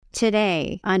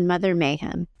Today on Mother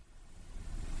Mayhem.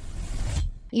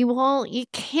 You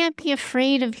can't be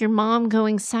afraid of your mom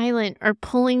going silent or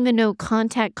pulling the no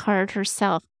contact card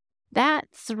herself. That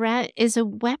threat is a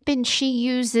weapon she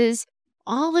uses.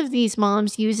 All of these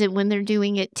moms use it when they're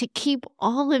doing it to keep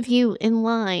all of you in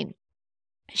line.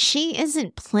 She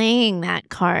isn't playing that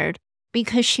card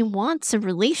because she wants a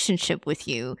relationship with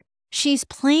you. She's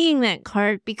playing that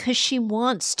card because she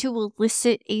wants to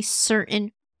elicit a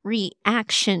certain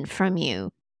reaction from you.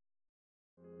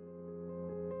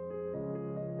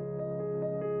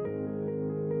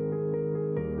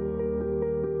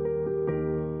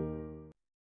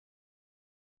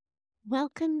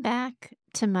 Welcome back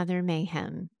to Mother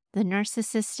Mayhem, the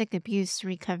Narcissistic Abuse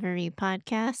Recovery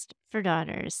Podcast for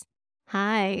Daughters.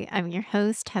 Hi, I'm your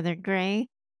host, Heather Gray,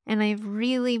 and I've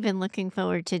really been looking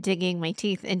forward to digging my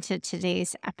teeth into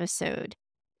today's episode.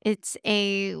 It's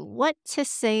a what to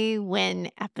say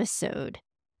when episode.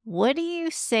 What do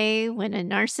you say when a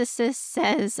narcissist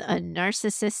says a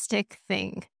narcissistic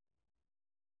thing?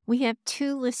 We have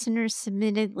 2 listeners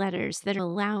submitted letters that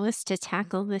allow us to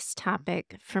tackle this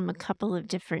topic from a couple of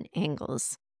different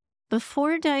angles.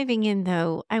 Before diving in,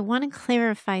 though, I want to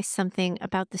clarify something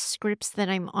about the scripts that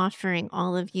I'm offering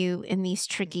all of you in these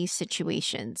tricky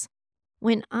situations.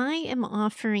 When I am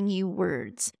offering you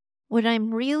words, what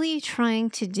I'm really trying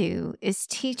to do is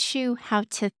teach you how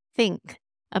to think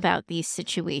about these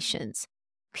situations.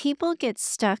 People get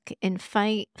stuck in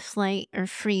fight, flight, or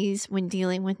freeze when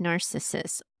dealing with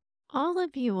narcissists. All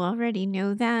of you already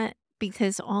know that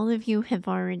because all of you have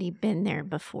already been there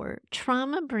before.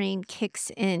 Trauma brain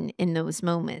kicks in those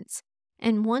moments.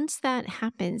 And once that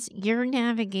happens, you're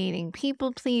navigating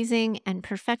people pleasing and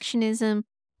perfectionism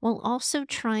while also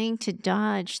trying to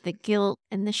dodge the guilt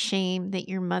and the shame that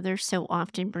your mother so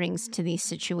often brings to these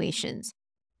situations.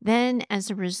 Then, as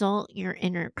a result, your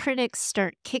inner critics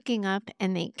start kicking up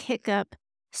and they kick up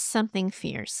something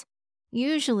fierce.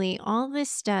 Usually, all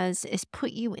this does is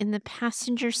put you in the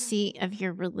passenger seat of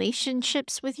your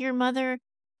relationships with your mother,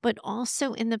 but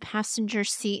also in the passenger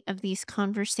seat of these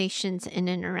conversations and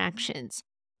interactions.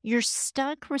 You're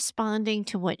stuck responding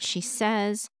to what she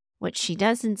says, what she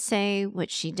doesn't say,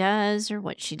 what she does, or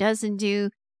what she doesn't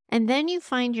do. And then you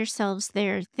find yourselves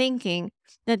there thinking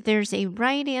that there's a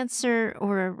right answer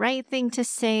or a right thing to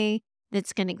say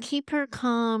that's going to keep her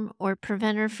calm or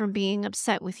prevent her from being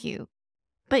upset with you.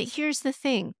 But here's the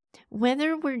thing,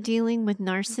 whether we're dealing with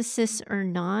narcissists or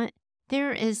not,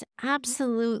 there is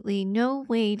absolutely no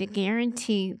way to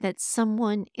guarantee that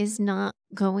someone is not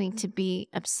going to be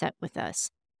upset with us.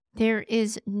 There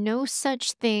is no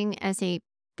such thing as a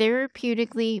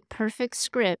therapeutically perfect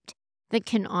script that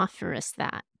can offer us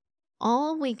that.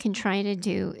 All we can try to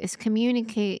do is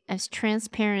communicate as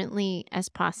transparently as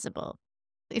possible.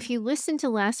 If you listened to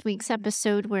last week's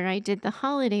episode where I did the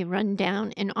holiday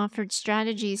rundown and offered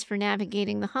strategies for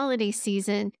navigating the holiday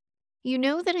season, you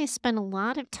know that I spent a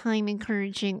lot of time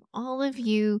encouraging all of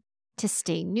you to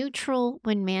stay neutral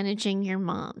when managing your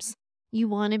moms. You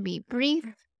want to be brief,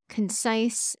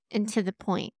 concise, and to the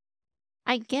point.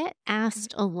 I get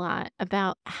asked a lot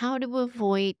about how to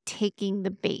avoid taking the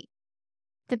bait.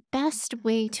 The best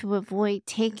way to avoid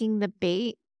taking the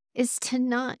bait is to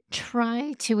not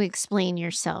try to explain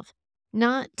yourself,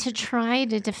 not to try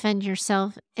to defend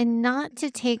yourself, and not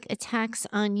to take attacks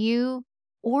on you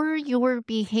or your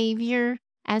behavior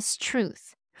as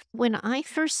truth. When I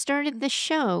first started the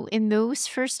show, in those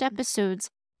first episodes,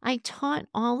 I taught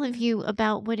all of you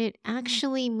about what it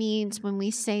actually means when we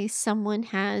say someone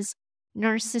has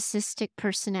narcissistic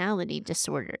personality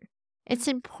disorder. It's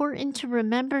important to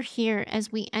remember here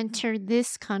as we enter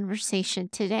this conversation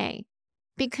today.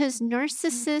 Because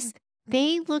narcissists,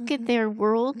 they look at their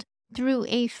world through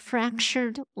a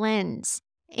fractured lens,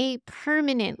 a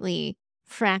permanently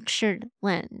fractured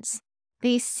lens.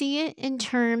 They see it in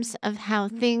terms of how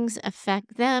things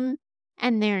affect them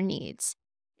and their needs.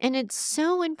 And it's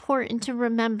so important to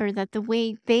remember that the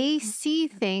way they see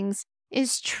things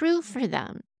is true for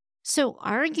them. So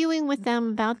arguing with them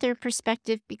about their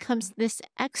perspective becomes this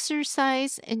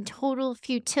exercise in total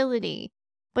futility,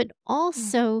 but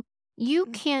also you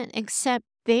can't accept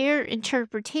their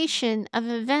interpretation of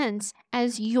events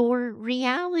as your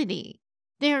reality.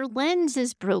 Their lens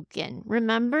is broken,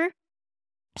 remember?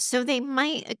 So they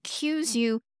might accuse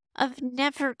you of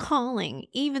never calling,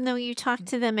 even though you talk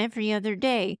to them every other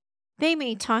day. They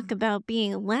may talk about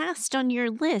being last on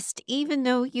your list, even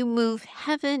though you move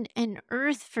heaven and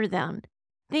earth for them.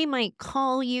 They might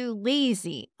call you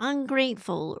lazy,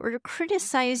 ungrateful, or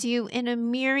criticize you in a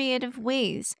myriad of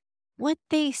ways. What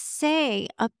they say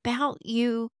about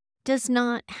you does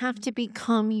not have to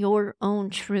become your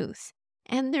own truth.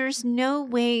 And there's no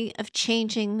way of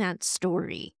changing that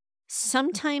story.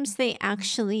 Sometimes they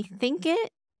actually think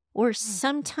it, or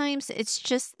sometimes it's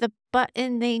just the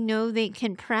button they know they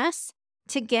can press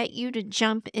to get you to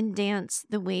jump and dance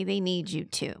the way they need you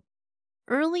to.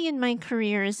 Early in my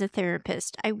career as a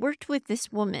therapist, I worked with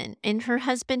this woman, and her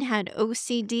husband had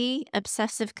OCD,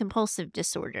 obsessive compulsive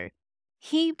disorder.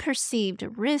 He perceived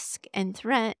risk and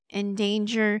threat and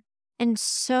danger and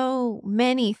so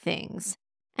many things.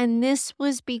 And this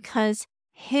was because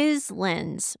his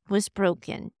lens was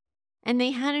broken. And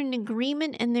they had an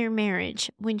agreement in their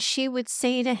marriage when she would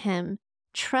say to him,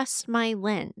 "Trust my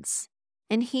lens,"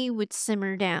 and he would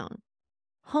simmer down.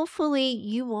 Hopefully,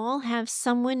 you all have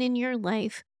someone in your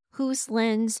life whose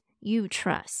lens you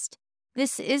trust.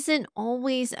 This isn't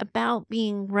always about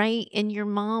being right and your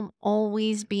mom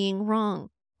always being wrong.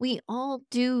 We all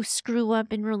do screw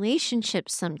up in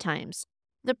relationships sometimes.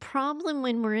 The problem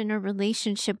when we're in a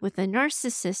relationship with a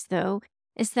narcissist, though,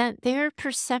 is that their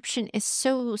perception is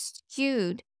so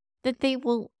skewed that they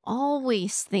will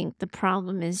always think the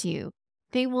problem is you.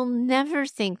 They will never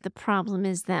think the problem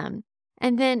is them.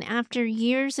 And then after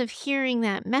years of hearing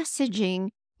that messaging,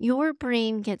 your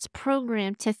brain gets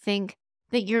programmed to think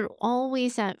that you're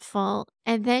always at fault,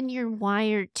 and then you're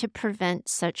wired to prevent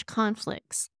such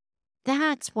conflicts.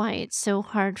 That's why it's so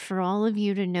hard for all of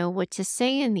you to know what to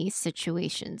say in these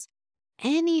situations.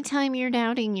 Anytime you're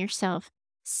doubting yourself,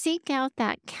 seek out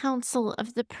that counsel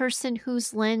of the person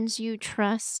whose lens you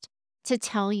trust to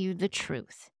tell you the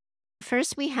truth.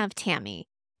 First, we have Tammy,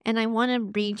 and I want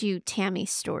to read you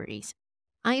Tammy's stories.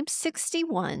 I'm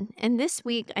 61, and this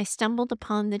week I stumbled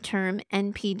upon the term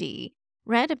NPD,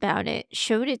 read about it,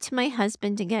 showed it to my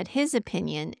husband to get his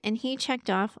opinion, and he checked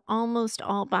off almost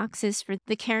all boxes for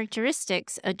the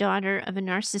characteristics a daughter of a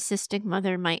narcissistic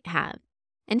mother might have.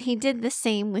 And he did the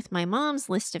same with my mom's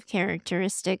list of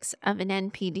characteristics of an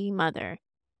NPD mother.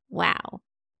 Wow.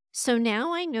 So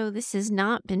now I know this has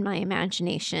not been my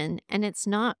imagination, and it's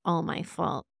not all my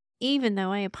fault, even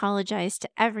though I apologize to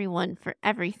everyone for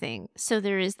everything, so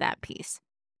there is that piece.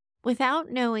 Without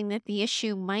knowing that the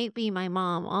issue might be my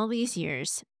mom all these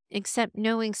years, except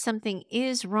knowing something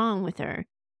is wrong with her,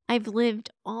 I've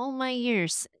lived all my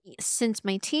years, since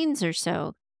my teens or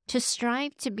so, to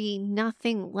strive to be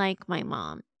nothing like my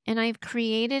mom, and I've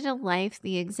created a life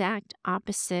the exact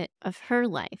opposite of her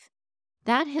life.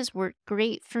 That has worked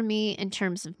great for me in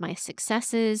terms of my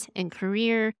successes and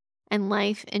career and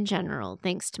life in general,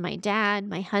 thanks to my dad,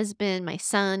 my husband, my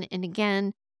son, and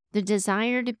again, the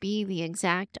desire to be the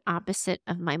exact opposite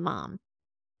of my mom.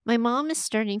 My mom is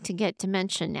starting to get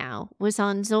dementia now, was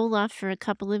on Zoloft for a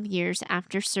couple of years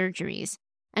after surgeries,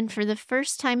 and for the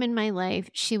first time in my life,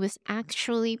 she was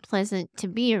actually pleasant to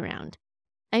be around.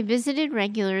 I visited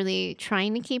regularly,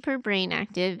 trying to keep her brain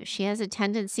active. She has a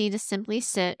tendency to simply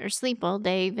sit or sleep all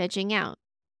day, vegging out.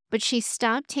 But she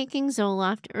stopped taking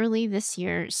Zoloft early this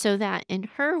year so that, in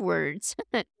her words,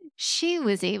 she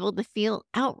was able to feel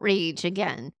outrage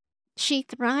again. She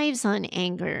thrives on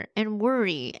anger and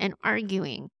worry and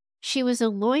arguing. She was a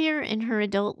lawyer in her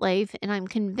adult life, and I'm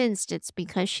convinced it's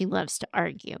because she loves to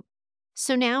argue.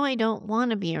 So now I don't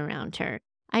want to be around her.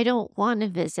 I don't want to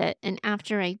visit, and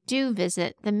after I do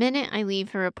visit, the minute I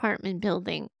leave her apartment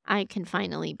building, I can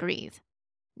finally breathe.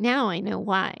 Now I know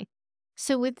why.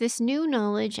 So with this new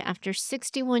knowledge, after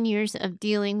 61 years of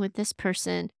dealing with this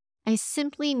person, I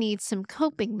simply need some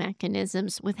coping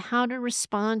mechanisms with how to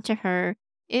respond to her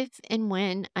if and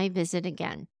when I visit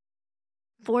again.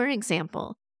 For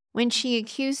example, when she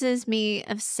accuses me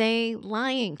of, say,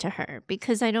 lying to her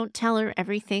because I don't tell her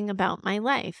everything about my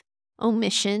life.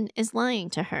 Omission is lying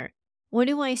to her. What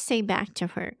do I say back to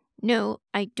her? No,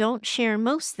 I don't share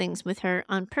most things with her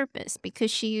on purpose because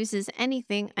she uses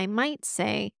anything I might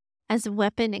say as a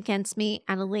weapon against me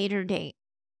at a later date.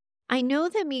 I know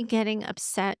that me getting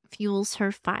upset fuels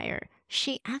her fire.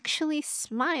 She actually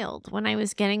smiled when I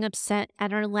was getting upset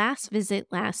at our last visit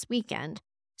last weekend,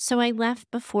 so I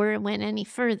left before it went any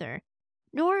further.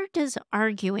 Nor does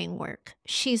arguing work.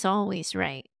 She's always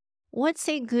right. What's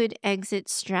a good exit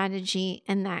strategy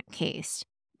in that case?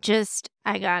 Just,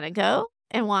 I gotta go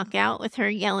and walk out with her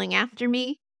yelling after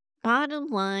me? Bottom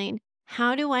line,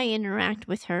 how do I interact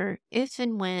with her if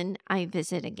and when I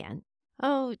visit again?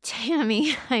 Oh,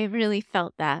 Tammy, I really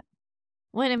felt that.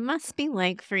 What it must be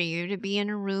like for you to be in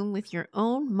a room with your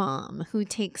own mom who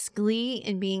takes glee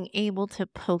in being able to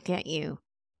poke at you.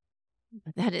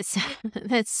 That is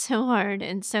that's so hard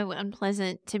and so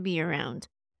unpleasant to be around.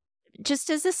 Just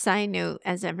as a side note,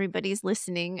 as everybody's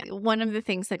listening, one of the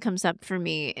things that comes up for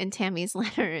me in Tammy's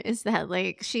letter is that,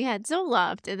 like, she had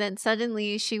Zoloft and then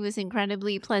suddenly she was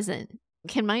incredibly pleasant.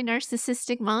 Can my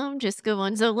narcissistic mom just go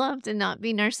unloved and not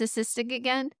be narcissistic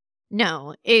again?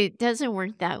 No, it doesn't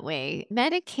work that way.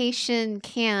 Medication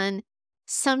can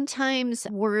sometimes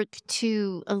work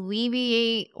to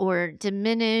alleviate or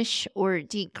diminish or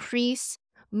decrease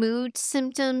mood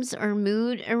symptoms or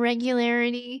mood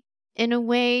irregularity in a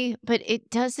way, but it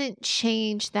doesn't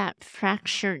change that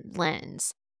fractured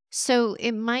lens. So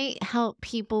it might help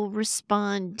people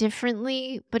respond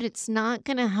differently, but it's not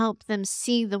going to help them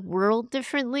see the world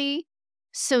differently.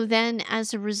 So then,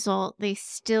 as a result, they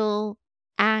still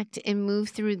act and move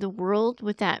through the world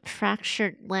with that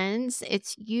fractured lens.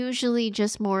 It's usually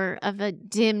just more of a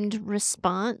dimmed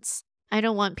response. I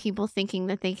don't want people thinking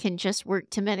that they can just work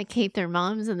to medicate their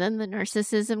moms and then the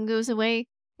narcissism goes away.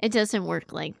 It doesn't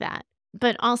work like that.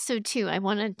 But also too, I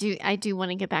do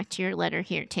want to get back to your letter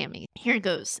here, Tammy. Here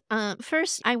goes.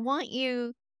 First, I want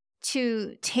you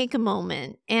to take a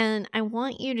moment and I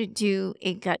want you to do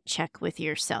a gut check with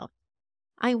yourself.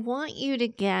 I want you to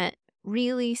get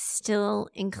really still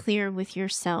and clear with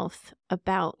yourself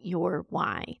about your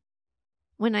why.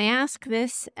 When I ask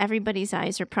this, everybody's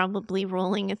eyes are probably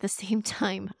rolling at the same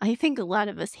time. I think a lot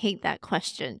of us hate that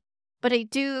question, but I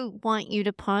do want you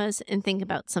to pause and think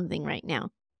about something right now.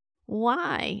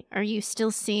 Why are you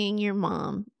still seeing your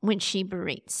mom when she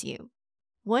berates you?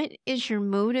 What is your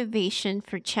motivation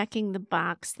for checking the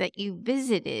box that you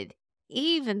visited,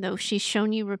 even though she's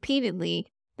shown you repeatedly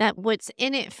that what's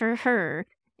in it for her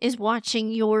is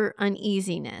watching your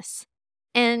uneasiness?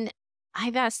 And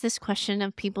I've asked this question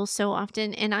of people so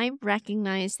often, and I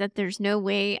recognize that there's no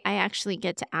way I actually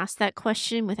get to ask that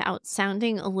question without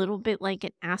sounding a little bit like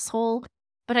an asshole.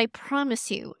 But I promise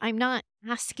you, I'm not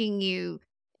asking you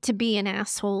to be an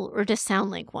asshole or to sound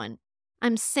like one.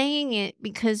 I'm saying it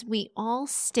because we all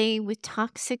stay with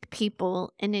toxic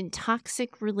people and in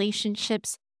toxic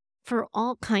relationships for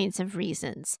all kinds of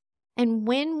reasons. And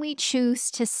when we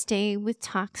choose to stay with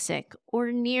toxic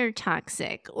or near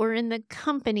toxic or in the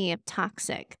company of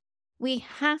toxic, we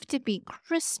have to be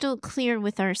crystal clear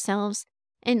with ourselves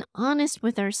and honest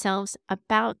with ourselves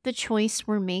about the choice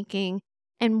we're making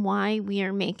and why we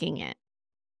are making it.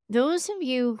 Those of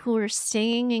you who are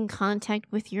staying in contact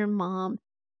with your mom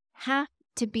have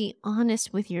to be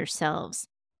honest with yourselves.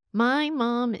 My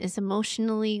mom is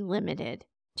emotionally limited.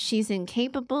 She's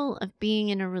incapable of being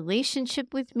in a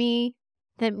relationship with me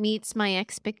that meets my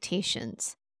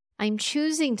expectations. I'm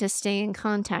choosing to stay in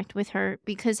contact with her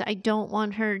because I don't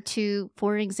want her to,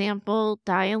 for example,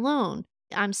 die alone.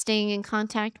 I'm staying in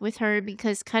contact with her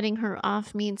because cutting her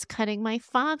off means cutting my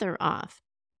father off.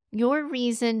 Your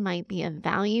reason might be a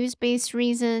values-based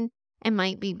reason and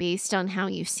might be based on how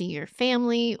you see your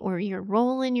family or your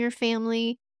role in your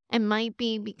family. And might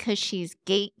be because she's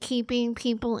gatekeeping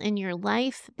people in your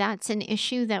life. That's an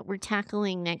issue that we're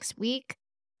tackling next week.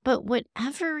 But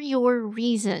whatever your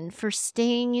reason for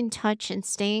staying in touch and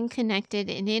staying connected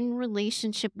and in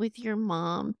relationship with your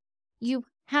mom, you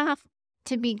have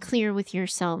to be clear with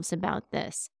yourselves about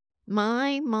this.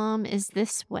 My mom is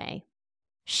this way.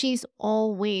 She's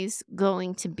always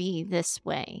going to be this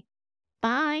way.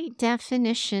 By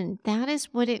definition, that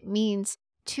is what it means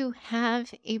to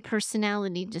have a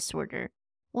personality disorder.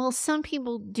 While some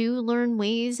people do learn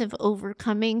ways of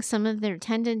overcoming some of their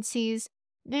tendencies,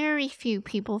 very few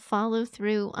people follow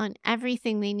through on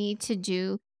everything they need to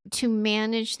do to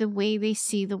manage the way they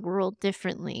see the world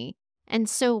differently. And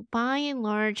so, by and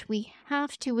large, we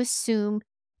have to assume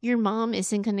your mom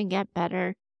isn't going to get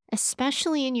better,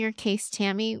 especially in your case,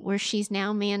 Tammy, where she's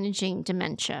now managing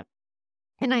dementia.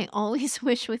 And I always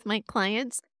wish with my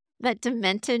clients that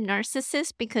demented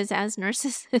narcissists, because as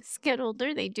narcissists get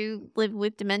older, they do live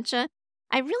with dementia.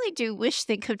 I really do wish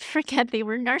they could forget they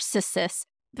were narcissists,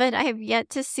 but I have yet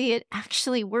to see it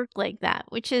actually work like that,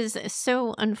 which is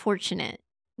so unfortunate.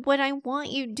 What I want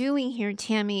you doing here,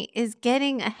 Tammy, is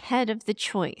getting ahead of the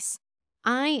choice.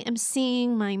 I am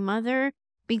seeing my mother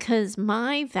because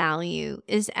my value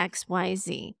is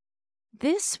XYZ.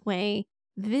 This way,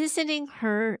 visiting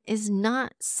her is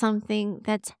not something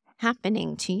that's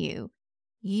happening to you.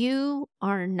 You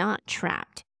are not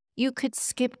trapped. You could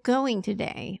skip going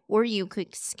today, or you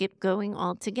could skip going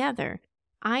altogether.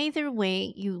 Either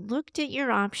way, you looked at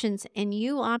your options and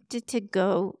you opted to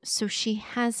go, so she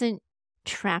hasn't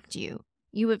trapped you.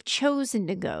 You have chosen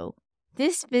to go.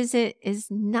 This visit is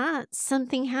not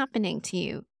something happening to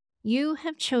you. You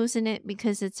have chosen it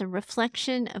because it's a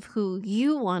reflection of who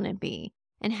you want to be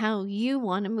and how you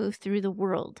want to move through the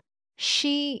world.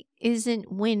 She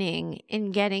isn't winning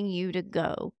in getting you to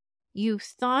go. You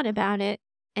thought about it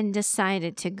and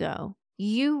decided to go.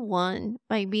 You won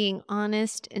by being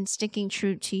honest and sticking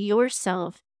true to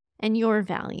yourself and your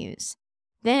values.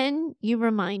 Then you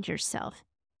remind yourself,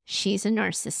 she's a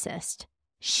narcissist.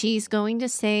 She's going to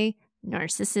say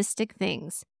narcissistic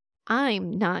things.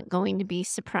 I'm not going to be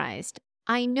surprised.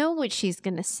 I know what she's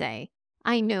going to say.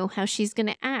 I know how she's going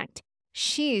to act.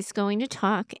 She's going to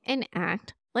talk and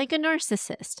act like a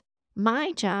narcissist.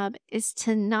 My job is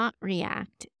to not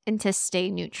react and to stay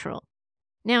neutral.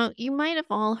 Now, you might have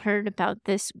all heard about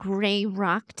this gray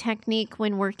rock technique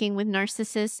when working with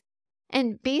narcissists.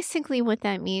 And basically, what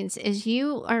that means is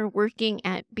you are working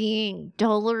at being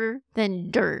duller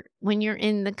than dirt when you're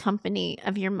in the company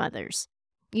of your mothers.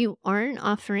 You aren't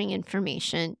offering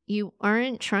information. You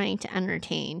aren't trying to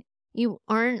entertain. You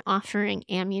aren't offering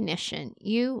ammunition.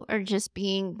 You are just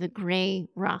being the gray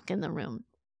rock in the room.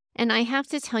 And I have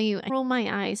to tell you, I roll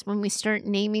my eyes when we start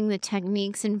naming the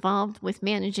techniques involved with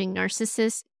managing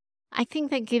narcissists. I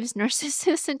think that gives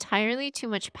narcissists entirely too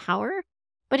much power,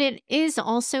 but it is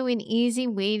also an easy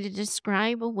way to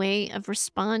describe a way of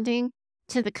responding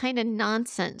to the kind of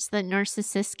nonsense that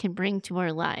narcissists can bring to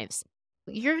our lives.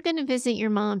 You're going to visit your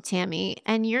mom, Tammy,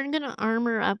 and you're going to arm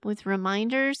her up with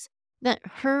reminders that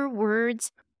her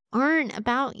words aren't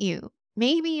about you.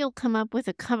 Maybe you'll come up with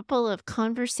a couple of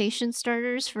conversation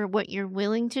starters for what you're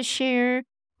willing to share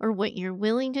or what you're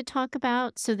willing to talk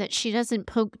about so that she doesn't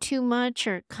poke too much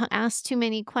or ask too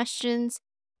many questions.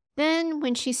 Then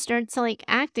when she starts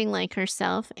acting like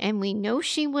herself, and we know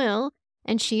she will,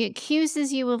 and she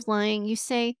accuses you of lying, you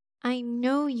say, I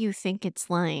know you think it's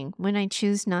lying when I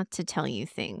choose not to tell you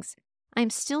things. I'm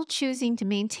still choosing to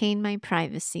maintain my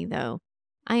privacy, though.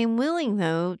 I am willing,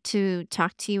 though, to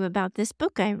talk to you about this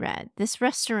book I read, this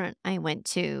restaurant I went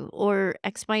to, or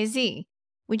XYZ.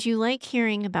 Would you like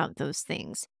hearing about those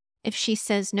things? If she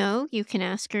says no, you can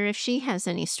ask her if she has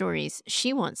any stories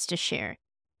she wants to share.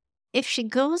 If she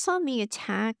goes on the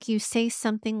attack, you say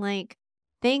something like,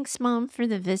 thanks, Mom, for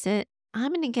the visit.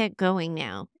 I'm going to get going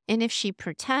now. And if she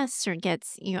protests or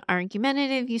gets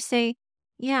argumentative, you say,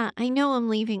 yeah, I know I'm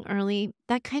leaving early.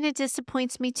 That kind of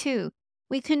disappoints me too.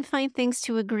 We couldn't find things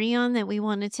to agree on that we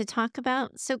wanted to talk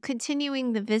about, so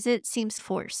continuing the visit seems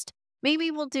forced.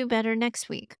 Maybe we'll do better next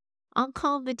week. I'll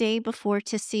call the day before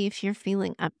to see if you're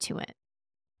feeling up to it.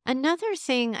 Another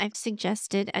thing I've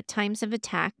suggested at times of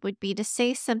attack would be to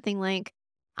say something like,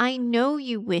 I know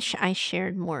you wish I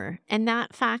shared more, and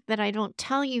that fact that I don't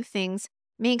tell you things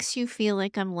makes you feel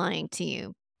like I'm lying to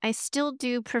you. I still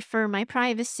do prefer my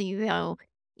privacy, though,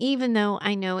 even though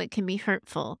I know it can be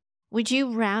hurtful. Would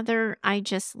you rather I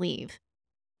just leave?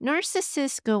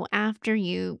 Narcissists go after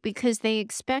you because they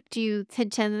expect you to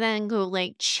then go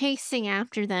chasing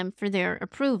after them for their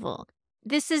approval.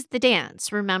 This is the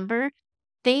dance, remember?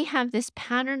 They have this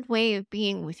patterned way of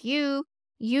being with you.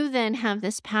 You then have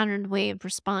this patterned way of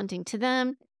responding to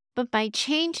them. But by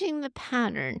changing the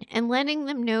pattern and letting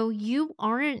them know you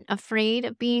aren't afraid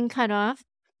of being cut off,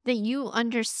 that you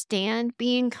understand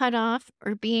being cut off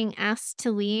or being asked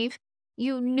to leave,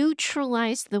 you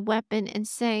neutralize the weapon and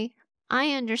say,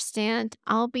 I understand.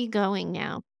 I'll be going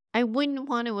now. I wouldn't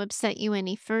want to upset you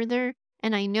any further,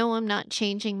 and I know I'm not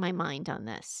changing my mind on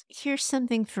this. Here's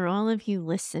something for all of you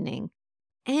listening.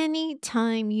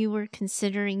 Anytime you are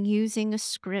considering using a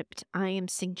script I am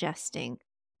suggesting,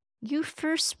 you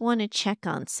first want to check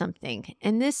on something,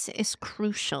 and this is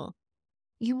crucial.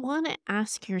 You want to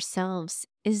ask yourselves,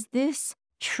 is this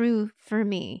true for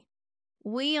me?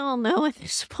 We all know at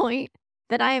this point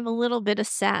that I have a little bit of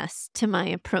sass to my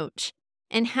approach,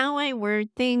 and how I word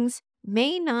things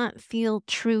may not feel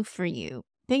true for you.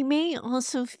 They may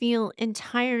also feel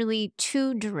entirely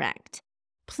too direct.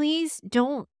 Please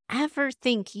don't ever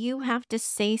think you have to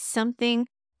say something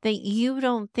that you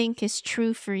don't think is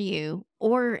true for you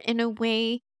or in a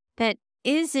way that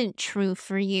isn't true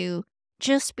for you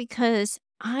just because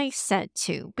I said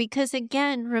to. Because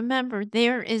again, remember,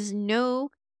 there is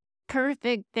no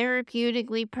perfect,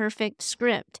 therapeutically perfect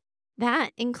script.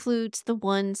 That includes the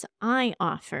ones I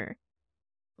offer.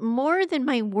 More than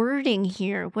my wording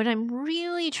here, what I'm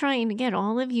really trying to get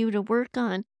all of you to work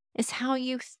on is how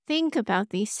you think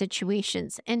about these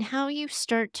situations and how you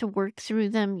start to work through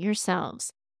them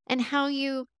yourselves and how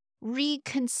you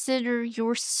reconsider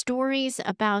your stories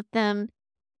about them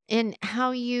and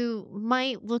how you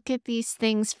might look at these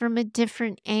things from a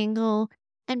different angle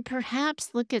and perhaps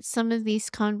look at some of these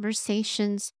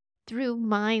conversations through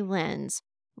my lens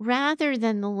rather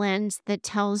than the lens that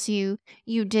tells you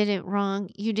you did it wrong,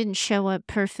 you didn't show up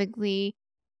perfectly,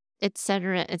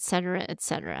 etc., etc.,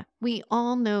 etc. We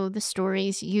all know the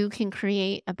stories you can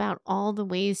create about all the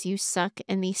ways you suck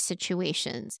in these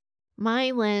situations.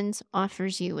 My lens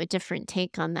offers you a different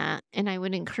take on that, and I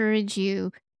would encourage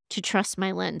you to trust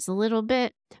my lens a little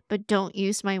bit, but don't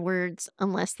use my words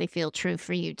unless they feel true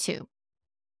for you too.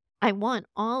 I want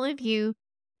all of you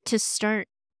to start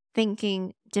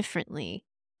thinking differently.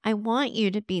 I want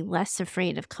you to be less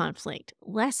afraid of conflict,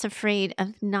 less afraid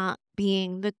of not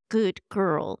being the good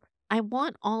girl. I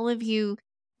want all of you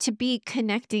to be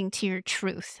connecting to your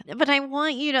truth, but I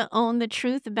want you to own the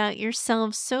truth about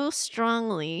yourself so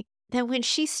strongly that when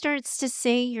she starts to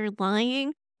say you're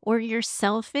lying or you're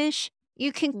selfish,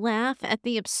 you can laugh at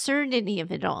the absurdity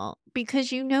of it all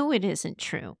because you know it isn't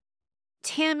true.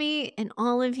 Tammy and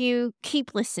all of you,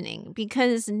 keep listening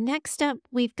because next up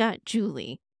we've got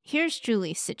Julie. Here's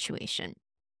Julie's situation.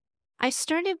 I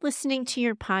started listening to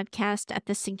your podcast at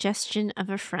the suggestion of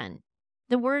a friend.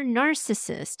 The word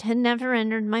narcissist had never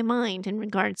entered my mind in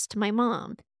regards to my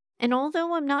mom. And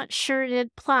although I'm not sure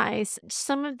it applies,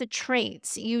 some of the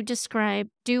traits you describe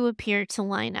do appear to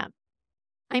line up.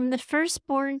 I'm the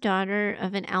firstborn daughter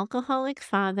of an alcoholic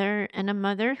father and a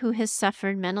mother who has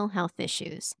suffered mental health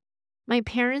issues. My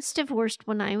parents divorced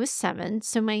when I was 7,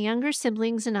 so my younger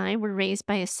siblings and I were raised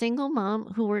by a single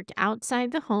mom who worked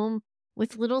outside the home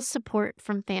with little support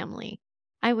from family.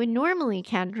 I would normally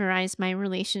categorize my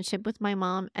relationship with my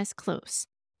mom as close,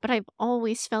 but I've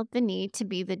always felt the need to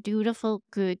be the dutiful,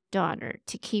 good daughter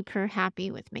to keep her happy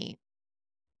with me.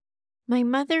 My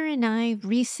mother and I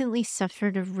recently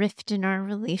suffered a rift in our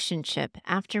relationship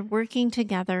after working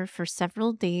together for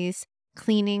several days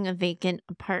cleaning a vacant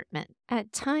apartment.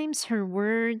 At times, her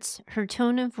words, her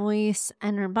tone of voice,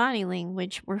 and her body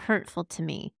language were hurtful to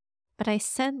me, but I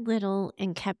said little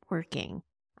and kept working.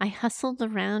 I hustled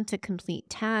around to complete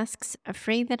tasks,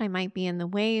 afraid that I might be in the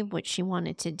way of what she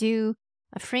wanted to do,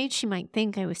 afraid she might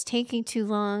think I was taking too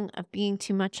long, of being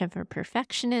too much of a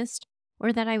perfectionist,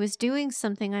 or that I was doing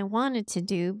something I wanted to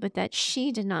do, but that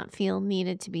she did not feel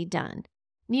needed to be done.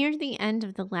 Near the end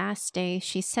of the last day,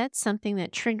 she said something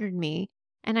that triggered me,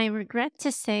 and I regret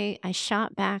to say I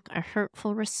shot back a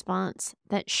hurtful response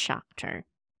that shocked her.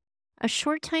 A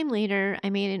short time later, I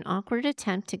made an awkward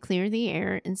attempt to clear the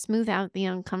air and smooth out the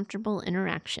uncomfortable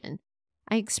interaction.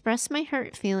 I expressed my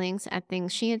hurt feelings at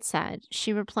things she had said.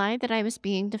 She replied that I was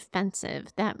being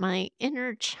defensive, that my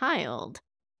inner child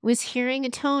was hearing a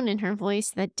tone in her voice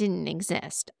that didn't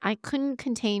exist. I couldn't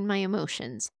contain my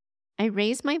emotions. I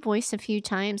raised my voice a few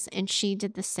times and she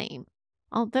did the same.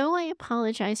 Although I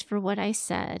apologized for what I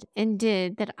said and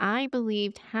did that I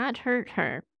believed had hurt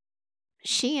her,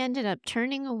 she ended up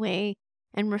turning away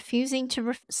and refusing to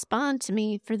respond to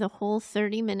me for the whole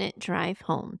 30-minute drive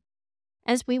home.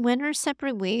 As we went our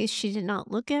separate ways, she did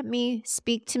not look at me,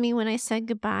 speak to me when I said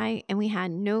goodbye, and we had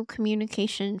no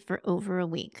communication for over a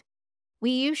week.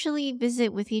 We usually visit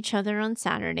with each other on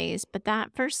Saturdays, but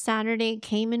that first Saturday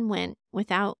came and went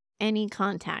without any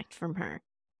contact from her.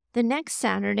 The next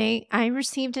Saturday, I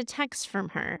received a text from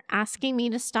her asking me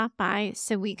to stop by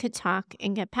so we could talk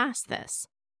and get past this.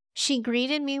 She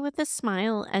greeted me with a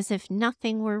smile as if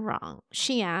nothing were wrong.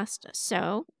 She asked,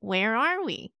 "So, where are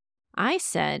we?" I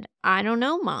said, "I don't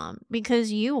know, Mom,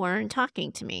 because you weren't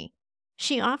talking to me."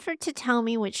 She offered to tell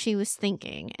me what she was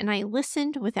thinking, and I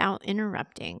listened without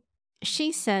interrupting.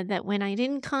 She said that when I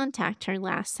didn't contact her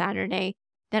last Saturday,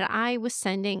 that I was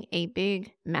sending a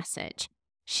big message.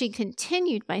 She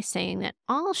continued by saying that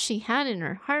all she had in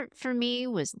her heart for me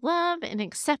was love and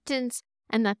acceptance,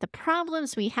 and that the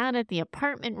problems we had at the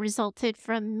apartment resulted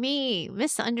from me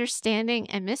misunderstanding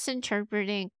and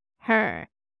misinterpreting her.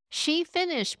 She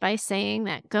finished by saying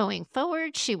that going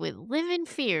forward, she would live in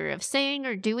fear of saying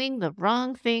or doing the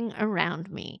wrong thing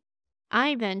around me.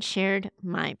 I then shared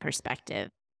my perspective.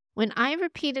 When I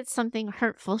repeated something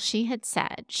hurtful she had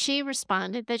said, she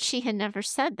responded that she had never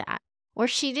said that, or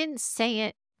she didn't say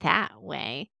it that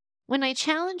way. When I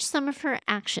challenged some of her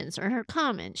actions or her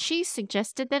comments, she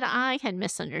suggested that I had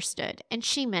misunderstood and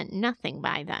she meant nothing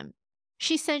by them.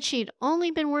 She said she'd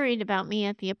only been worried about me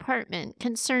at the apartment,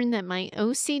 concerned that my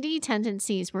OCD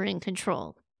tendencies were in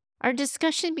control. Our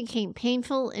discussion became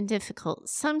painful and difficult,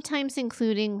 sometimes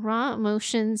including raw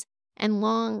emotions and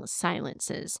long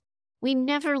silences. We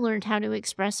never learned how to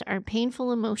express our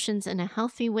painful emotions in a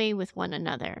healthy way with one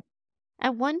another.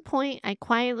 At one point, I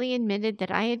quietly admitted that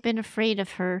I had been afraid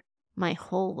of her my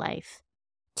whole life.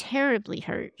 Terribly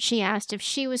hurt, she asked if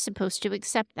she was supposed to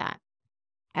accept that.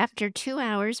 After 2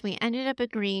 hours, we ended up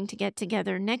agreeing to get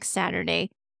together next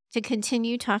Saturday to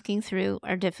continue talking through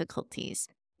our difficulties.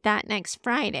 That next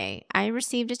Friday, I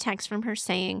received a text from her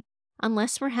saying,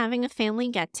 "Unless we're having a family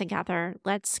get-together,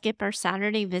 let's skip our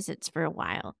Saturday visits for a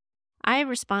while." I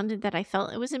responded that I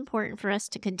felt it was important for us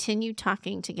to continue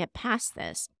talking to get past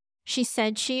this. She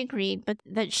said she agreed, but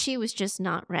that she was just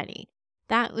not ready.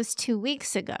 That was 2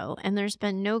 weeks ago, and there's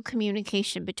been no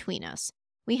communication between us.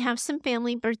 We have some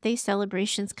family birthday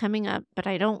celebrations coming up, but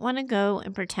I don't want to go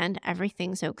and pretend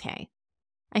everything's okay.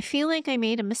 I feel like I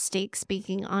made a mistake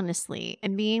speaking honestly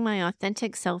and being my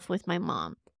authentic self with my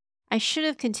mom. I should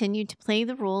have continued to play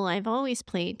the role I've always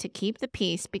played to keep the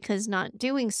peace because not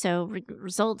doing so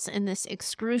results in this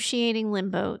excruciating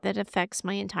limbo that affects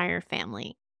my entire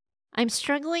family. I'm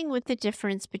struggling with the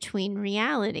difference between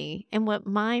reality and what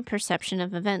my perception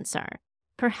of events are.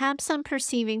 Perhaps I'm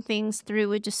perceiving things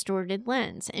through a distorted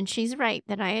lens, and she's right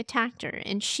that I attacked her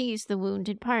and she's the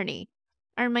wounded party.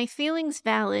 Are my feelings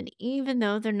valid even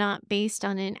though they're not based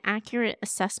on an accurate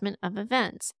assessment of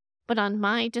events, but on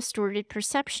my distorted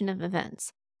perception of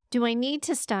events? Do I need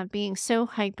to stop being so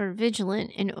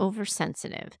hyper-vigilant and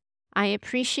oversensitive? I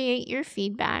appreciate your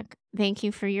feedback. Thank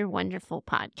you for your wonderful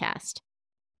podcast.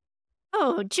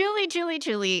 Oh,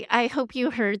 Julie, I hope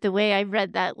you heard the way I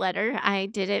read that letter. I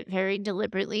did it very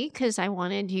deliberately because I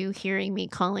wanted you hearing me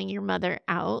calling your mother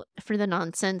out for the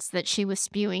nonsense that she was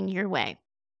spewing your way.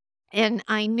 And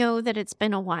I know that it's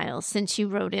been a while since you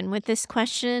wrote in with this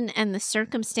question, and the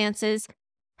circumstances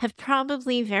have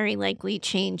probably very likely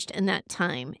changed in that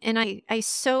time. And I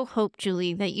so hope,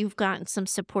 Julie, that you've gotten some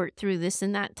support through this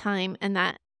in that time, and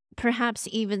that perhaps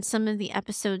even some of the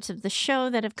episodes of the show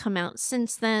that have come out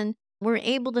since then were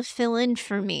able to fill in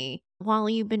for me while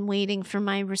you've been waiting for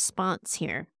my response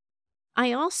here.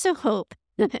 I also hope,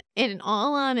 in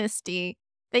all honesty,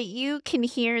 that you can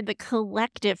hear the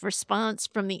collective response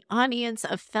from the audience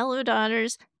of fellow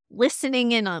daughters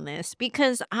listening in on this,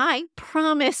 because I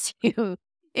promise you,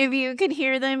 if you could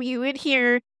hear them, you would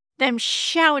hear them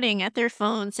shouting at their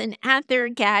phones and at their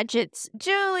gadgets,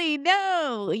 Julie,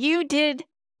 no, you did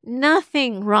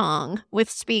nothing wrong with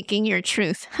speaking your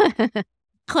truth.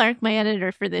 Clark, my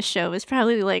editor for this show, is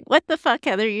probably like, what the fuck,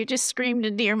 Heather? You just screamed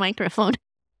into your microphone.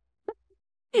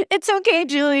 It's okay,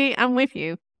 Julie. I'm with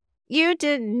you. You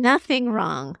did nothing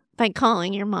wrong by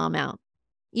calling your mom out.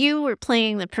 You were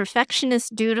playing the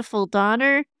perfectionist, dutiful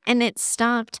daughter, and it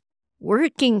stopped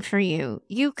working for you.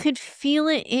 You could feel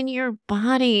it in your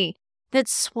body that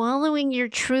swallowing your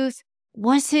truth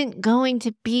wasn't going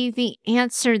to be the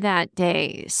answer that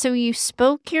day. So you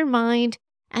spoke your mind,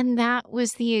 and that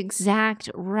was the exact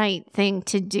right thing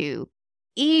to do,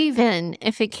 even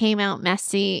if it came out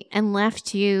messy and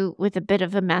left you with a bit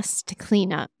of a mess to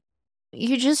clean up.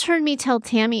 You just heard me tell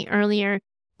Tammy earlier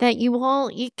that you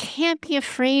can't be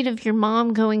afraid of your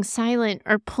mom going silent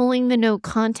or pulling the no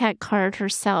contact card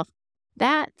herself.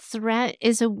 That threat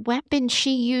is a weapon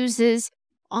she uses.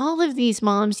 All of these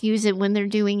moms use it when they're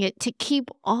doing it to keep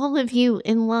all of you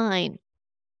in line.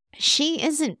 She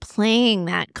isn't playing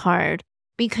that card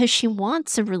because she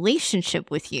wants a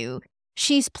relationship with you.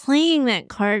 She's playing that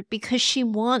card because she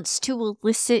wants to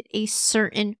elicit a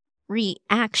certain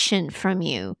reaction from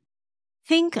you.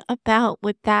 Think about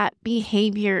what that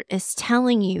behavior is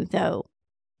telling you, though.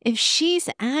 If she's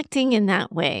acting in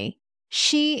that way,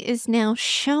 she is now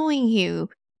showing you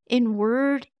in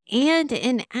word and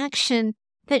in action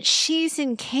that she's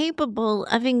incapable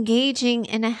of engaging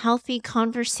in a healthy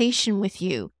conversation with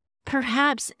you,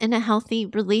 perhaps in a healthy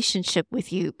relationship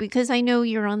with you, because I know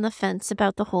you're on the fence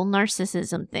about the whole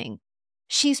narcissism thing.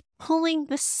 She's pulling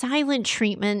the silent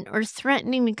treatment or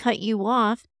threatening to cut you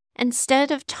off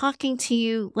instead of talking to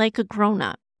you like a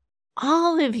grown-up.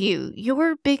 All of you,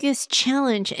 your biggest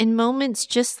challenge in moments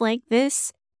just like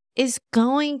this is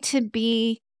going to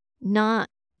be not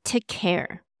to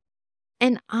care.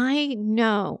 And I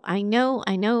know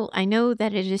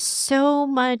that it is so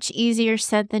much easier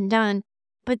said than done,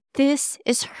 but this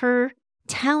is her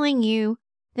telling you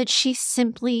that she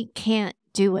simply can't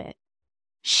do it.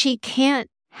 She can't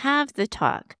have the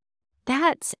talk.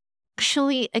 That's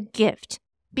actually a gift,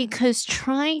 because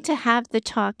trying to have the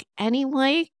talk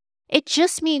anyway, it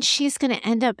just means she's going to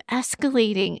end up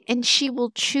escalating, and she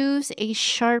will choose a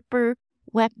sharper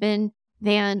weapon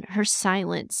than her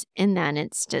silence in that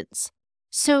instance.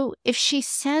 So if she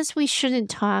says we shouldn't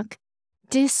talk,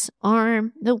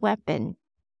 disarm the weapon.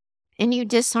 And you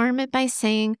disarm it by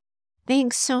saying,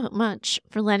 thanks so much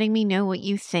for letting me know what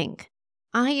you think.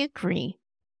 I agree.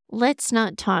 Let's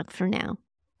not talk for now.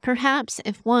 Perhaps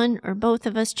if one or both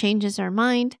of us changes our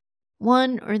mind,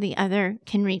 one or the other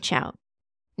can reach out.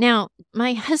 Now,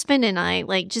 my husband and I,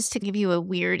 just to give you a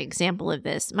weird example of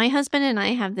this, my husband and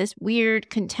I have this weird,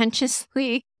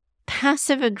 contentiously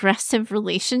passive-aggressive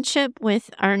relationship with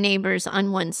our neighbors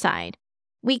on one side.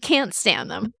 We can't stand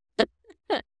them.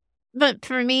 But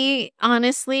for me,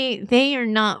 honestly, they are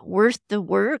not worth the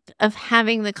work of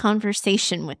having the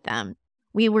conversation with them.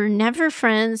 We were never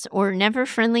friends or never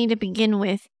friendly to begin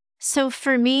with. So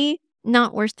for me,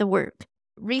 not worth the work.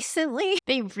 Recently,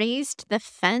 they raised the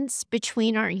fence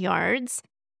between our yards.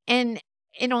 And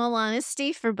in all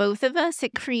honesty, for both of us,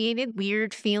 it created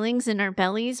weird feelings in our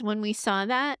bellies when we saw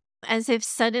that, as if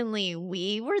suddenly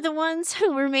we were the ones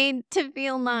who were made to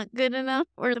feel not good enough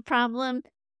or the problem.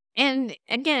 And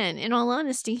again, in all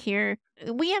honesty here,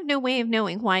 we have no way of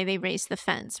knowing why they raised the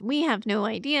fence. We have no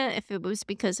idea if it was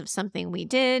because of something we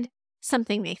did,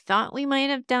 something they thought we might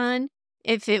have done,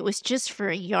 if it was just for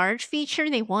a yard feature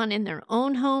they want in their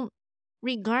own home.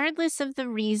 Regardless of the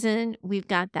reason, we've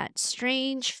got that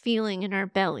strange feeling in our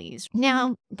bellies.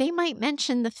 Now, they might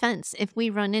mention the fence if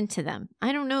we run into them.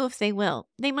 I don't know if they will.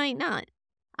 They might not.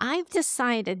 I've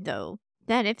decided, though,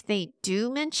 that if they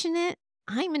do mention it,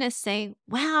 I'm going to say,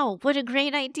 wow, what a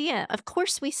great idea. Of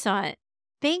course we saw it.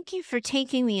 Thank you for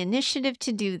taking the initiative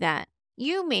to do that.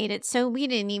 You made it so we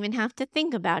didn't even have to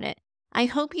think about it. I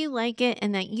hope you like it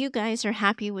and that you guys are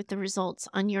happy with the results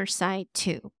on your side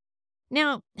too.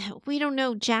 Now, we don't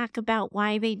know jack about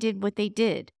why they did what they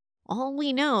did. All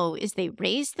we know is they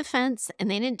raised the fence and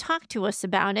they didn't talk to us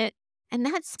about it, and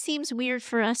that seems weird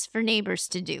for us for neighbors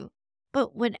to do.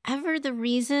 But whatever the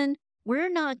reason, we're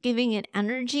not giving it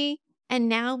energy, and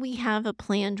now we have a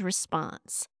planned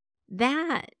response.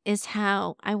 That is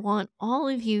how I want all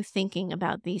of you thinking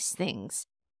about these things.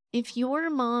 If your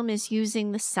mom is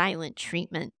using the silent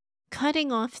treatment,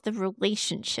 cutting off the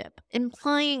relationship,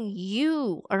 implying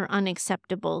you are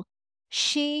unacceptable,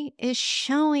 she is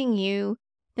showing you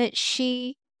that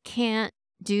she can't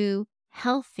do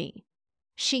healthy.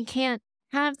 She can't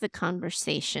have the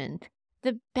conversation.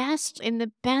 The best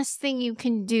thing you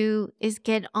can do is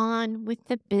get on with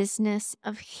the business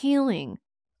of healing.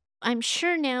 I'm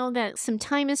sure now that some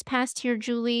time has passed here,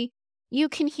 Julie, you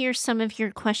can hear some of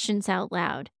your questions out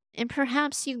loud. And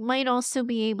perhaps you might also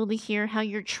be able to hear how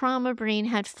your trauma brain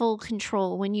had full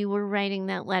control when you were writing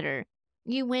that letter.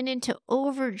 You went into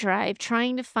overdrive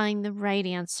trying to find the right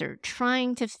answer,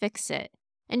 trying to fix it,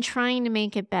 and trying to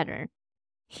make it better.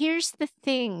 Here's the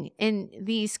thing in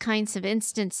these kinds of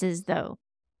instances, though.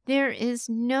 There is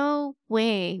no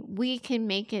way we can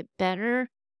make it better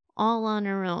all on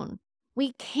our own.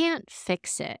 We can't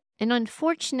fix it. And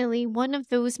unfortunately, one of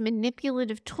those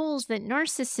manipulative tools that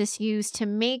narcissists use to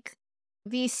make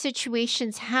these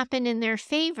situations happen in their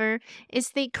favor is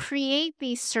they create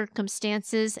these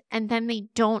circumstances and then they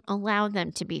don't allow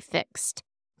them to be fixed.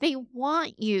 They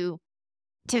want you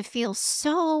to feel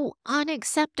so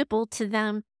unacceptable to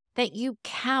them that you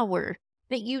cower,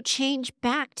 that you change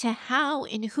back to how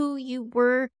and who you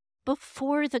were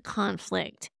before the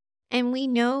conflict. And we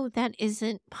know that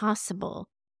isn't possible.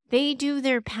 They do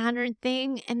their pattern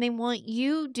thing and they want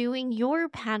you doing your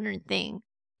pattern thing.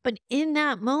 But in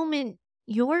that moment,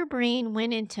 your brain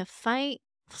went into fight,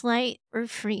 flight, or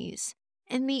freeze.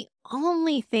 And the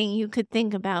only thing you could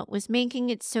think about was making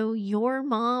it so your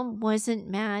mom wasn't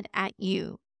mad at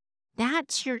you.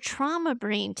 That's your trauma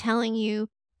brain telling you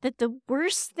that the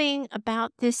worst thing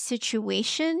about this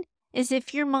situation is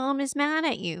if your mom is mad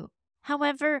at you.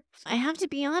 However, I have to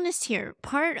be honest here.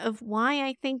 Part of why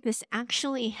I think this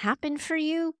actually happened for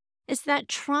you is that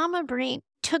trauma brain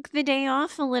took the day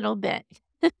off a little bit.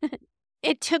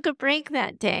 It took a break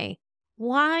that day.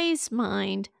 Wise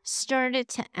mind started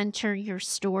to enter your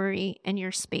story and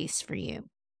your space for you.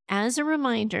 As a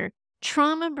reminder,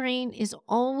 trauma brain is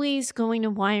always going to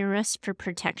wire us for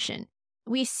protection.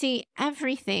 We see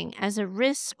everything as a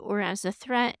risk or as a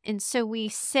threat, and so we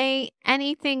say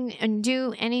anything and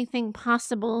do anything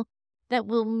possible that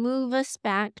will move us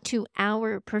back to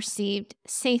our perceived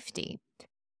safety.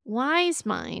 Wise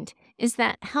mind is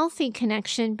that healthy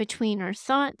connection between our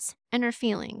thoughts and our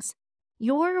feelings.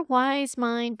 Your wise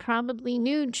mind probably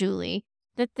knew, Julie,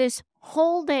 that this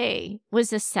whole day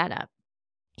was a setup.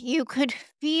 You could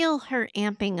feel her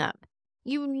amping up.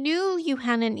 You knew you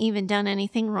hadn't even done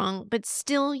anything wrong, but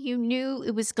still you knew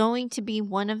it was going to be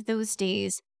one of those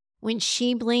days when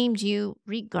she blamed you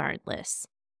regardless.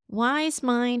 Wise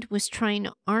mind was trying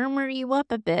to armor you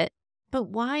up a bit, but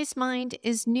wise mind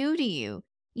is new to you.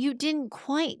 You didn't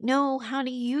quite know how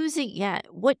to use it yet,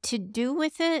 what to do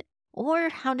with it, or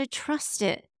how to trust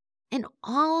it. And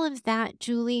all of that,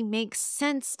 Julie, makes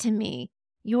sense to me.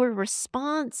 Your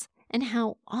response and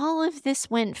how all of this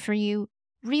went for you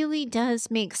really does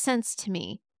make sense to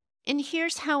me. And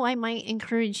here's how I might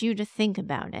encourage you to think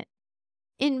about it.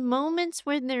 In moments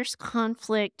when there's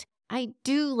conflict, I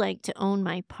do like to own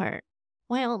my part.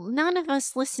 While none of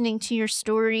us listening to your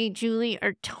story, Julie,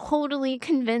 are totally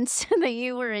convinced that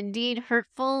you were indeed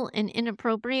hurtful and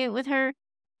inappropriate with her,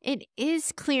 it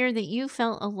is clear that you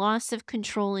felt a loss of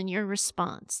control in your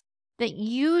response. that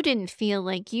you didn't feel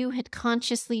like you had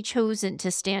consciously chosen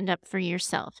to stand up for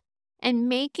yourself. And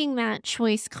making that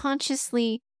choice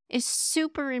consciously is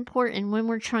super important when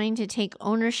we're trying to take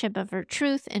ownership of our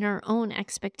truth and our own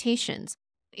expectations.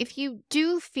 If you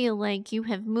do feel like you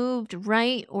have moved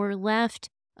right or left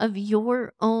of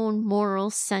your own moral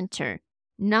center,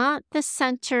 not the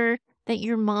center that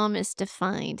your mom is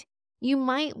defined, you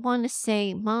might want to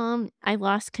say, Mom, I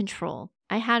lost control.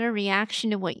 I had a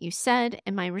reaction to what you said,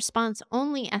 and my response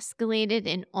only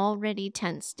escalated an already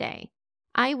tense day.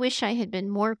 I wish I had been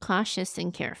more cautious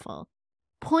and careful.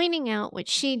 Pointing out what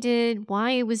she did,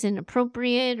 why it was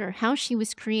inappropriate, or how she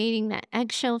was creating that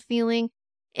eggshell feeling,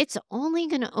 it's only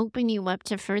going to open you up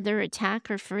to further attack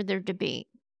or further debate.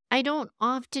 I don't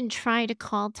often try to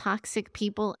call toxic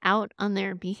people out on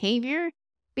their behavior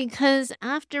because,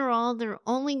 after all, they're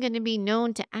only going to be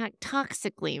known to act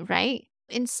toxically, right?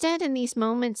 Instead, in these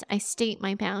moments, I state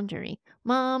my boundary.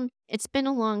 Mom, it's been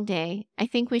a long day. I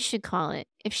think we should call it.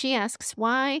 If she asks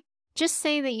why, just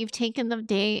say that you've taken the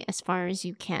day as far as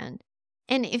you can.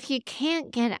 And if you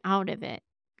can't get out of it,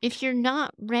 if you're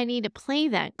not ready to play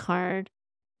that card,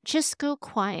 just go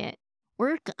quiet.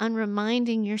 Work on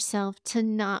reminding yourself to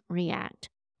not react.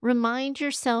 Remind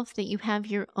yourself that you have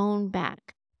your own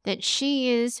back, that she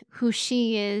is who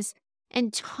she is,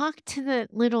 and talk to the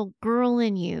little girl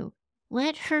in you.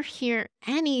 Let her hear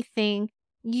anything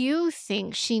you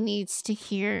think she needs to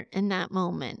hear in that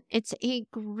moment. It's a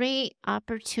great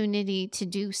opportunity to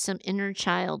do some inner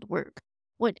child work.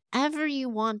 Whatever you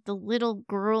want the little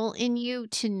girl in you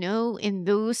to know in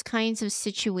those kinds of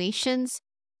situations,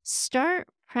 start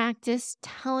practice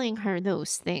telling her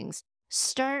those things.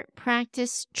 Start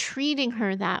practice treating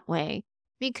her that way,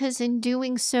 because in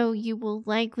doing so, you will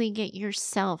likely get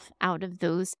yourself out of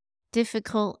those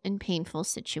difficult and painful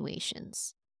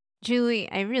situations. Julie,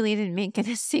 I really didn't make it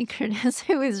a secret as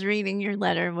I was reading your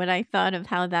letter what I thought of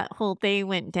how that whole day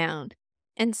went down.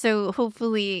 And so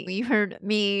hopefully you heard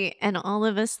me and all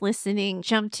of us listening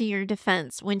jump to your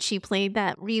defense when she played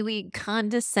that really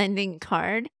condescending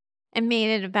card and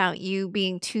made it about you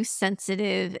being too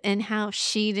sensitive and how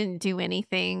she didn't do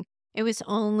anything. It was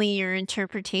only your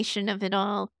interpretation of it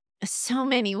all. So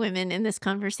many women in this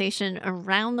conversation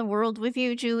around the world with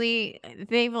you, Julie,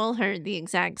 they've all heard the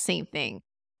exact same thing.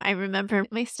 I remember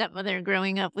my stepmother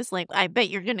growing up was like, I bet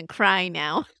you're going to cry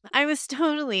now. I was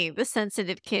totally the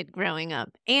sensitive kid growing up.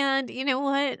 And you know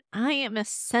what? I am a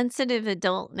sensitive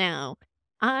adult now.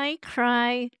 I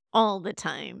cry all the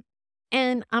time.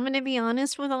 And I'm going to be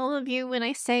honest with all of you when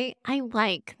I say I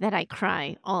like that I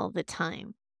cry all the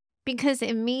time, because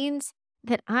it means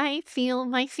that I feel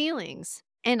my feelings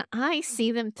and I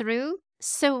see them through.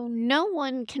 So no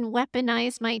one can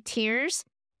weaponize my tears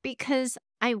because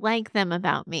I like them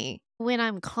about me. When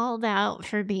I'm called out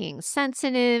for being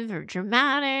sensitive or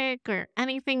dramatic or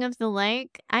anything of the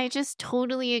like, I just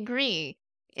totally agree.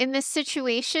 In this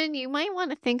situation, you might want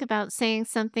to think about saying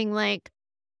something like,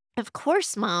 of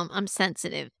course, Mom, I'm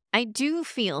sensitive. I do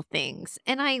feel things,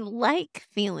 and I like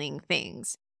feeling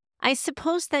things. I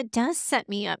suppose that does set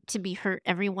me up to be hurt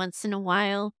every once in a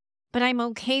while, but I'm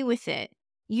okay with it.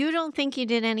 You don't think you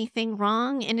did anything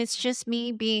wrong, and it's just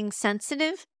me being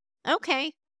sensitive?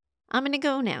 Okay, I'm going to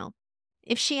go now.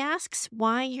 If she asks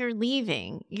why you're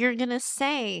leaving, you're going to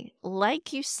say,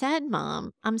 like you said,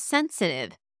 Mom, I'm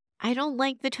sensitive. I don't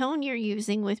like the tone you're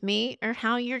using with me or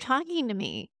how you're talking to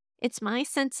me. It's my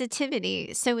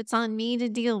sensitivity, so it's on me to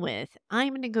deal with. I'm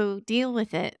going to go deal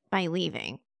with it by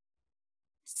leaving.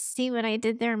 See what I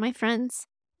did there, my friends?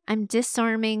 I'm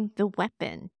disarming the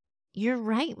weapon. You're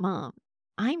right, Mom.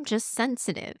 I'm just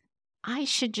sensitive. I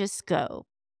should just go.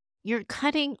 You're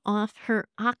cutting off her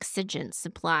oxygen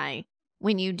supply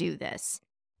when you do this.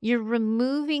 You're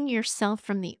removing yourself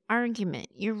from the argument.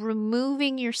 You're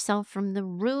removing yourself from the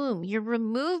room. You're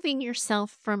removing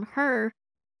yourself from her,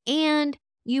 and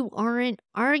you aren't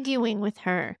arguing with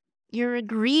her. You're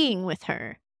agreeing with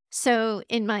her. So,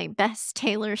 in my best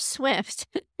Taylor Swift,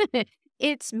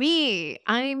 it's me.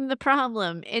 I'm the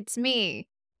problem. It's me.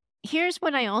 Here's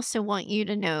what I also want you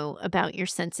to know about your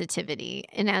sensitivity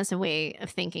and as a way of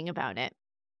thinking about it.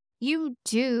 You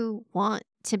do want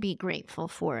to be grateful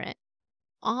for it.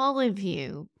 All of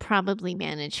you probably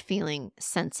manage feeling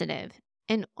sensitive,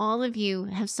 and all of you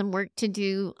have some work to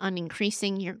do on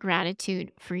increasing your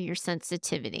gratitude for your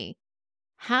sensitivity.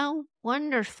 How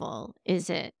wonderful is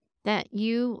it that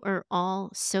you are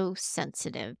all so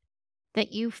sensitive,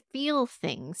 that you feel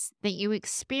things, that you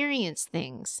experience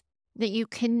things, that you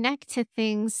connect to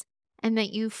things, and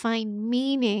that you find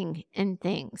meaning in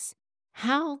things.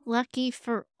 How lucky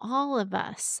for all of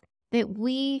us that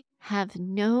we have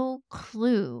no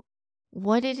clue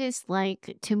what it is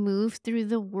like to move through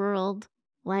the world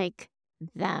like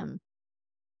them,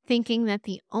 thinking that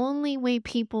the only way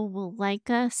people will like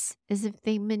us is if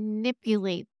they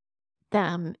manipulate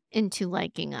them into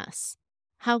liking us.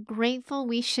 How grateful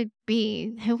we should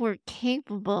be that we're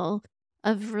capable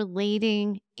of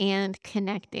relating and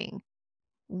connecting.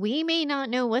 We may not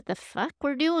know what the fuck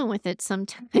we're doing with it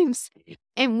sometimes,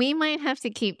 and we might have to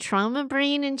keep trauma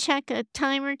brain in check a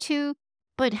time or two,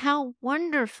 but how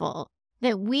wonderful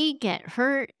that we get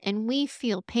hurt and we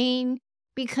feel pain,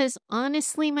 because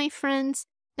honestly, my friends,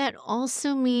 that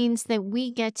also means that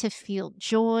we get to feel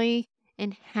joy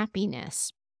and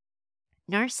happiness.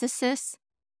 Narcissists,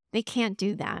 they can't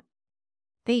do that.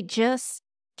 They just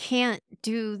can't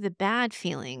do the bad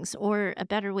feelings. Or a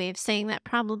better way of saying that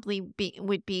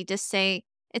would be to say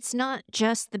it's not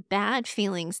just the bad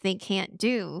feelings they can't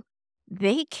do.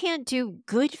 They can't do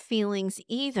good feelings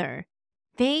either.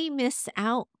 They miss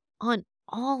out on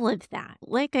all of that.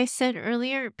 Like I said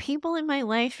earlier, people in my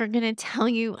life are going to tell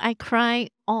you I cry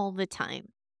all the time.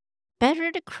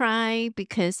 Better to cry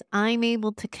because I'm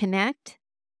able to connect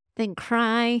than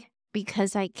cry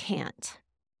because I can't.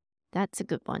 That's a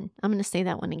good one. I'm going to say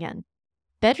that one again.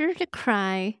 Better to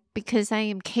cry because I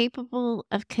am capable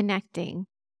of connecting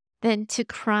than to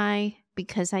cry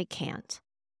because I can't.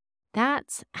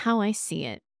 That's how I see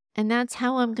it. And that's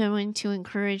how I'm going to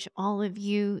encourage all of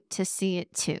you to see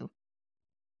it too.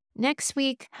 Next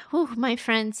week, my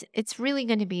friends, it's really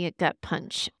going to be a gut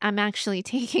punch. I'm actually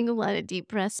taking a lot of deep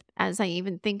breaths as I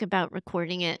even think about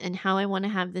recording it and how I want to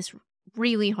have this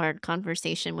really hard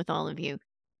conversation with all of you.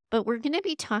 But we're going to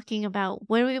be talking about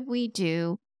what do we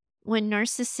do when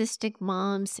narcissistic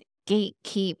moms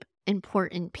gatekeep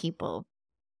important people.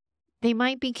 They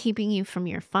might be keeping you from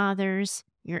your fathers,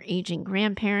 your aging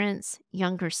grandparents,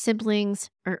 younger siblings,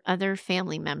 or other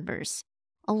family members.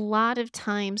 A lot of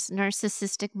times,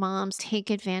 narcissistic moms take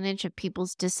advantage of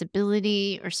people's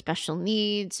disability or special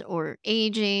needs or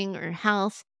aging or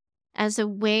health as a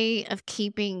way of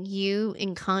keeping you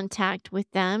in contact with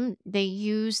them. They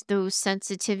use those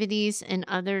sensitivities and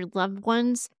other loved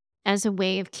ones as a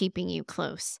way of keeping you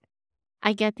close.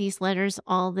 I get these letters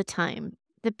all the time.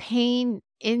 The pain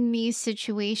in these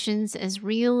situations as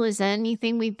real as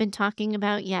anything we've been talking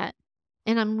about yet.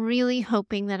 And I'm really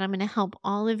hoping that I'm going to help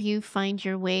all of you find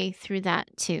your way through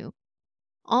that too.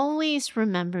 Always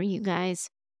remember, you guys,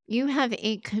 you have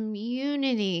a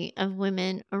community of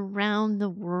women around the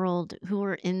world who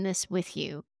are in this with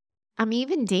you. I'm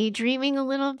even daydreaming a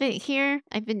little bit here.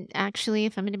 I've been actually,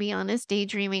 if I'm going to be honest,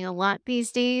 daydreaming a lot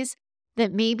these days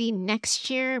that maybe next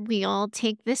year we all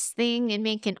take this thing and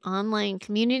make an online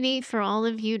community for all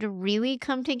of you to really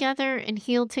come together and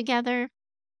heal together.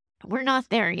 We're not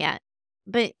there yet,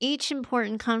 but each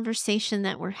important conversation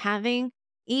that we're having,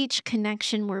 each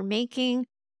connection we're making,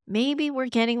 maybe we're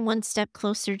getting one step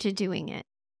closer to doing it.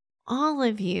 All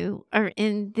of you are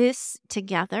in this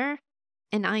together,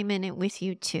 and I'm in it with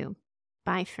you too.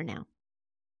 Bye for now.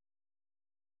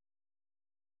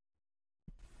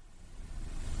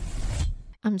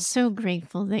 I'm so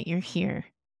grateful that you're here.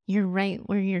 You're right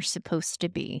where you're supposed to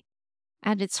be.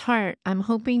 At its heart, I'm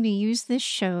hoping to use this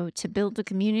show to build a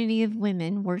community of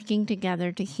women working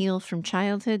together to heal from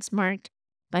childhoods marked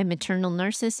by maternal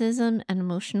narcissism and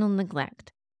emotional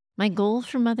neglect. My goal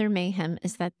for Mother Mayhem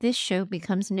is that this show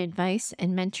becomes an advice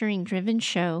and mentoring driven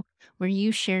show where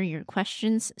you share your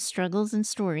questions, struggles, and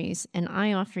stories, and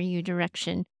I offer you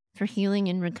direction for healing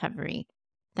and recovery.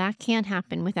 That can't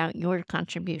happen without your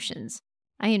contributions.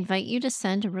 I invite you to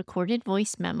send a recorded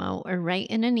voice memo or write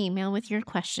in an email with your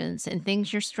questions and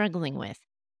things you're struggling with.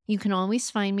 You can always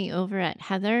find me over at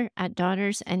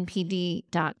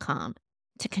heather@daughtersnpd.com.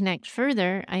 To connect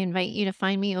further, I invite you to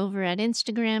find me over at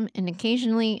Instagram and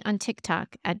occasionally on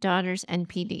TikTok at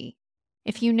DaughtersNPD.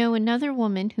 If you know another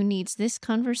woman who needs this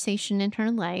conversation in her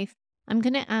life, I'm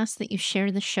going to ask that you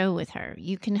share the show with her.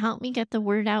 You can help me get the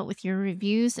word out with your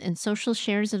reviews and social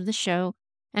shares of the show,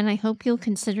 and I hope you'll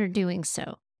consider doing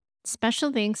so.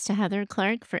 Special thanks to Heather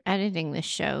Clark for editing this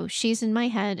show. She's in my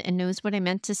head and knows what I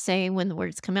meant to say when the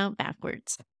words come out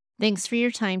backwards. Thanks for your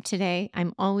time today.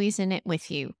 I'm always in it with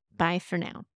you. Bye for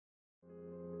now.